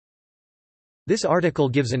This article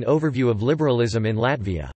gives an overview of liberalism in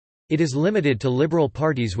Latvia. It is limited to liberal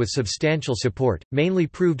parties with substantial support, mainly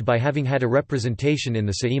proved by having had a representation in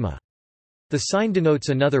the Saeima. The sign denotes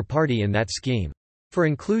another party in that scheme. For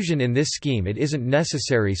inclusion in this scheme it isn't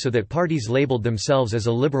necessary so that parties labeled themselves as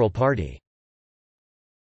a liberal party.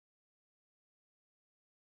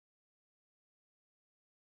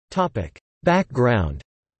 Background.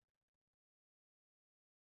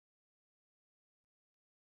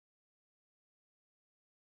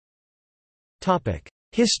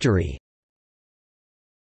 History.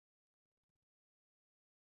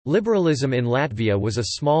 Liberalism in Latvia was a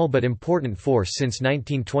small but important force since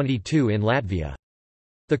 1922 in Latvia.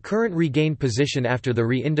 The current regained position after the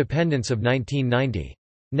re-independence of 1990.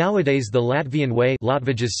 Nowadays the Latvian Way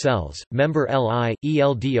Latvijas Cells, member LI,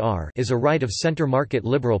 ELDR is a right-of-centre market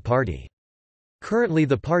liberal party. Currently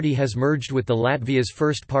the party has merged with the Latvia's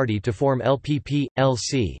First Party to form LPP,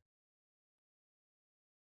 LC.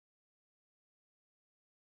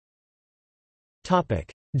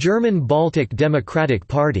 German Baltic Democratic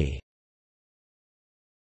Party.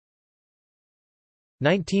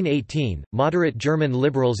 1918, moderate German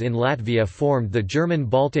liberals in Latvia formed the German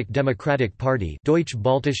Baltic Democratic Party Deutsche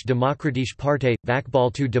Baltische Demokratische Partei,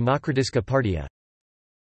 Vakbaltu Demokratiska Partija.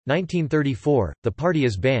 1934, the party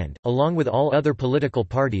is banned, along with all other political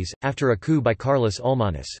parties, after a coup by Kārlis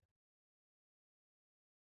Ulmanis.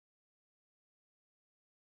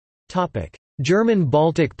 German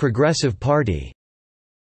Baltic Progressive Party.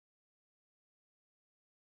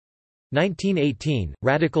 1918,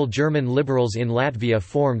 radical German liberals in Latvia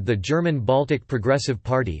formed the German Baltic Progressive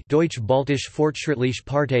Party Deutsche Baltische Fortschrittliche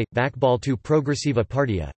Partei, Vakbaltu Progressiva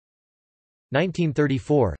Partija.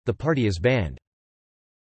 1934, the party is banned.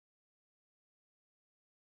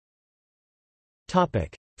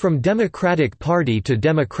 From Democratic Party to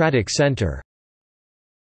Democratic Centre.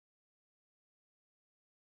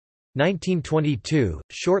 1922,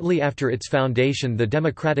 shortly after its foundation the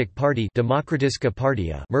Democratic Party Demokratiska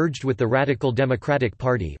Partija merged with the Radical Democratic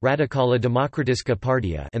Party Radikāla Demokratiska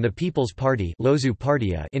Partija and the People's Party Lozu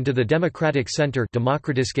Partija into the Democratic Centre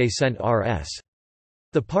Demokratiskais Centre-RS.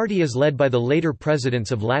 The party is led by the later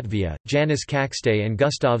presidents of Latvia, Jānis Čakste and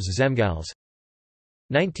Gustavs Zemgals.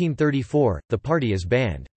 1934, the party is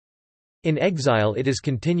banned. In exile it is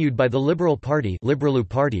continued by the Liberal Party Liberalu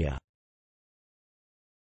Partija.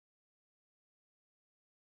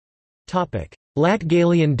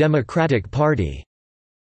 Latgalian Democratic Party.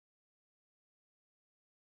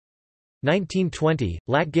 1920,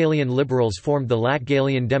 Latgalian liberals formed the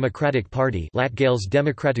Latgalian Democratic Party Latgales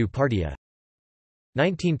Demokratu Partija.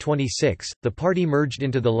 1926, the party merged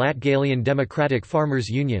into the Latgalian Democratic Farmers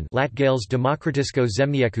Union Latgales Demokratisko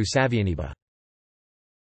Zemnieku Savienība.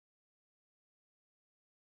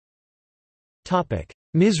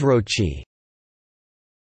 Mizrochi.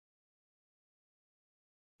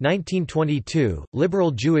 1922, liberal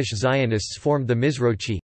Jewish Zionists formed the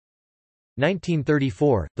Mizrochi.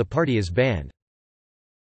 1934, the party is banned.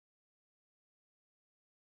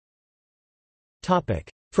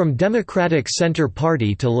 From Democratic Centre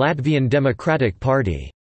Party to Latvian Democratic Party.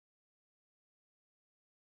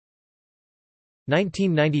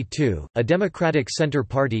 1992, a Democratic Centre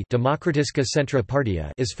Party Demokratiska Centra Partija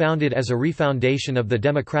is founded as a refoundation of the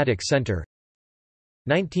Democratic Centre.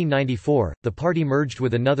 1994, the party merged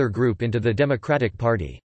with another group into the Democratic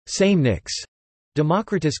Party, Saimnieks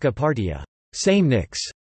Demokratiska Partija, Saimnieks.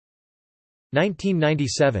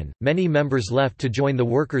 1997, many members left to join the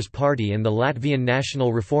Workers' Party and the Latvian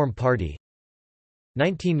National Reform Party.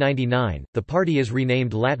 1999, the party is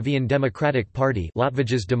renamed Latvian Democratic Party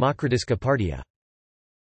Latvijas Demokratiska Partija.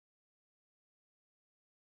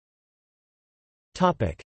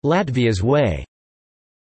 Latvia's Way.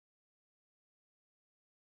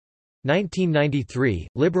 1993,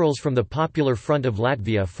 liberals from the Popular Front of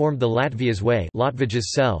Latvia formed the Latvia's Way Latvijas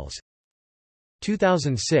Cells.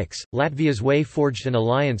 2006, Latvia's Way forged an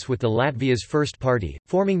alliance with the Latvia's First Party,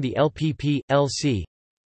 forming the LPP, LC.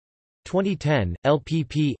 2010,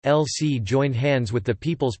 LPP, LC joined hands with the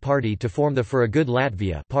People's Party to form the For a Good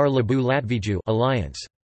Latvia Par Labu Latviju alliance.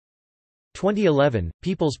 2011,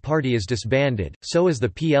 People's Party is disbanded, so is the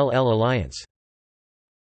PLL alliance.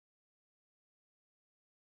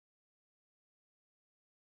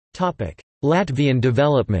 Latvian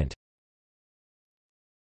Development.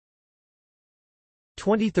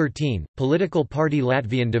 2013, political party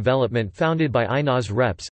Latvian Development founded by Ainas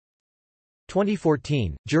Reps.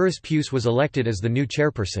 2014, Juris Puce was elected as the new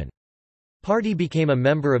chairperson. Party became a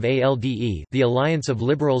member of ALDE, the Alliance of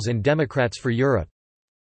Liberals and Democrats for Europe.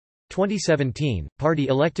 2017, party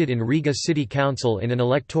elected in Riga City Council in an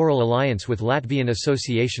electoral alliance with Latvian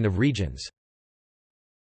Association of Regions.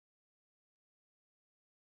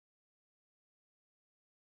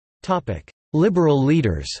 Liberal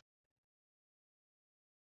leaders.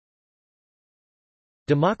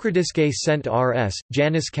 Demokratiske Cent Rs.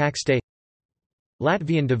 Janis Kakste.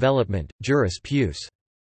 Latvian Development, Juris Pius.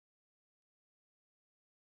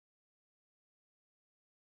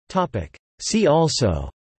 See also: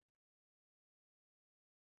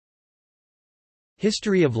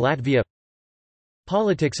 History of Latvia,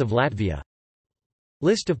 Politics of Latvia,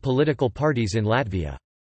 List of political parties in Latvia.